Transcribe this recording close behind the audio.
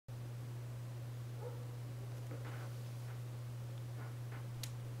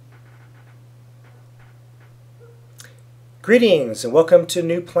Greetings and welcome to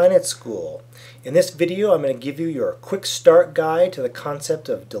New Planet School. In this video I'm going to give you your quick start guide to the concept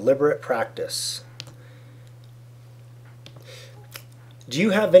of deliberate practice. Do you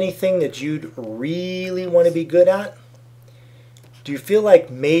have anything that you'd really want to be good at? Do you feel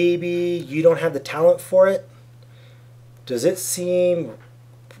like maybe you don't have the talent for it? Does it seem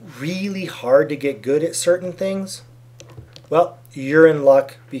really hard to get good at certain things? Well, you're in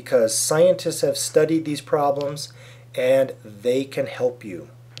luck because scientists have studied these problems and they can help you.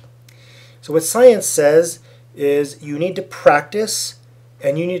 So what science says is you need to practice,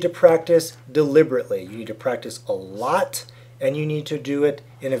 and you need to practice deliberately. You need to practice a lot, and you need to do it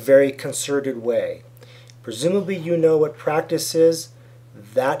in a very concerted way. Presumably you know what practice is.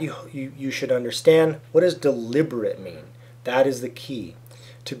 That you should understand. What does deliberate mean? That is the key.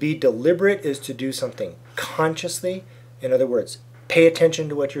 To be deliberate is to do something consciously. In other words, pay attention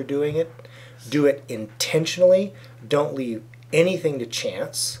to what you're doing it. Do it intentionally. Don't leave anything to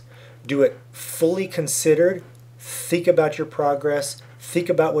chance. Do it fully considered. Think about your progress. Think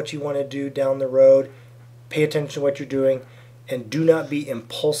about what you want to do down the road. Pay attention to what you're doing. And do not be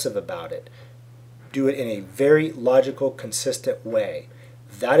impulsive about it. Do it in a very logical, consistent way.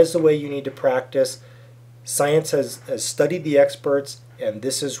 That is the way you need to practice. Science has studied the experts, and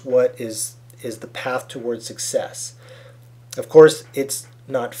this is what is the path towards success. Of course, it's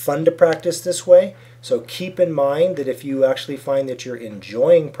not fun to practice this way, so keep in mind that if you actually find that you're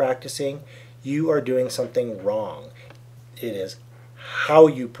enjoying practicing, you are doing something wrong. It is how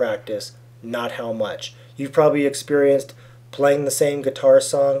you practice, not how much. You've probably experienced playing the same guitar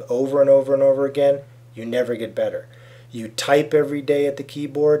song over and over and over again. You never get better. You type every day at the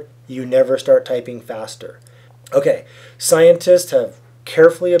keyboard. You never start typing faster. Okay, scientists have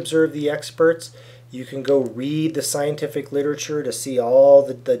carefully observed the experts. You can go read the scientific literature to see all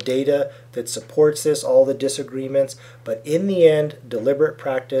the data that supports this, all the disagreements. But in the end, deliberate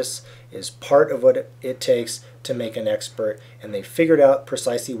practice is part of what it takes to make an expert, and they figured out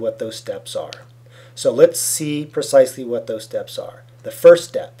precisely what those steps are. So let's see precisely what those steps are. The first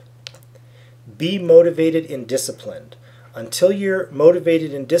step, be motivated and disciplined. Until you're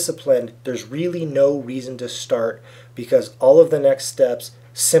motivated and disciplined, there's really no reason to start because all of the next steps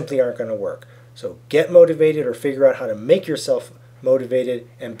simply aren't going to work. So get motivated or figure out how to make yourself motivated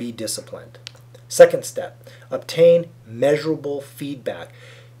and be disciplined. Second step, obtain measurable feedback.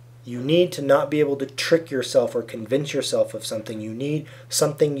 You need to not be able to trick yourself or convince yourself of something. You need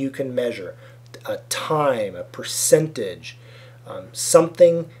something you can measure. A time, a percentage,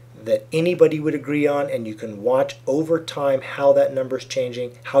 something that anybody would agree on, and you can watch over time how that number is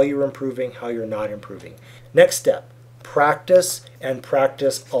changing, how you're improving, how you're not improving. Next step, practice and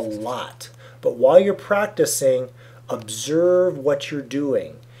practice a lot. But while you're practicing, observe what you're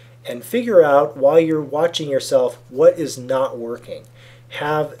doing and figure out while you're watching yourself what is not working.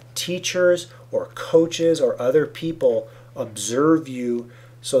 Have teachers or coaches or other people observe you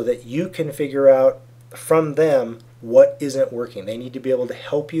so that you can figure out from them what isn't working. They need to be able to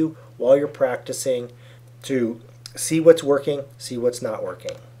help you while you're practicing to see what's working, see what's not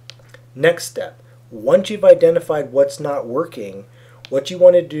working. Next step, once you've identified what's not working, what you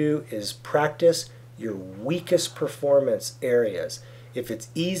want to do is practice your weakest performance areas. If it's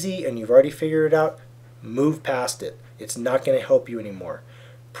easy and you've already figured it out, move past it. It's not going to help you anymore.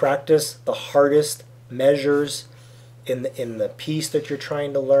 Practice the hardest measures in the piece that you're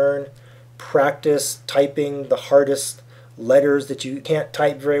trying to learn. Practice typing the hardest letters that you can't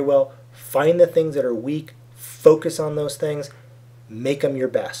type very well. Find the things that are weak, focus on those things, make them your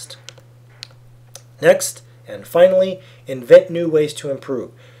best. Next, and finally, invent new ways to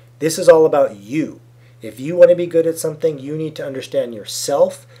improve. This is all about you. If you want to be good at something, you need to understand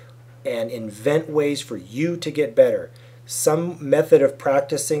yourself and invent ways for you to get better. Some method of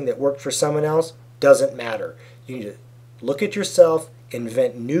practicing that worked for someone else doesn't matter. You need to look at yourself,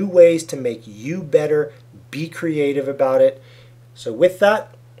 invent new ways to make you better, be creative about it. So with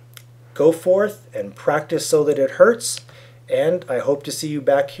that, go forth and practice so that it hurts, and I hope to see you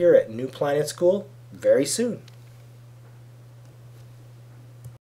back here at New Planet School very soon.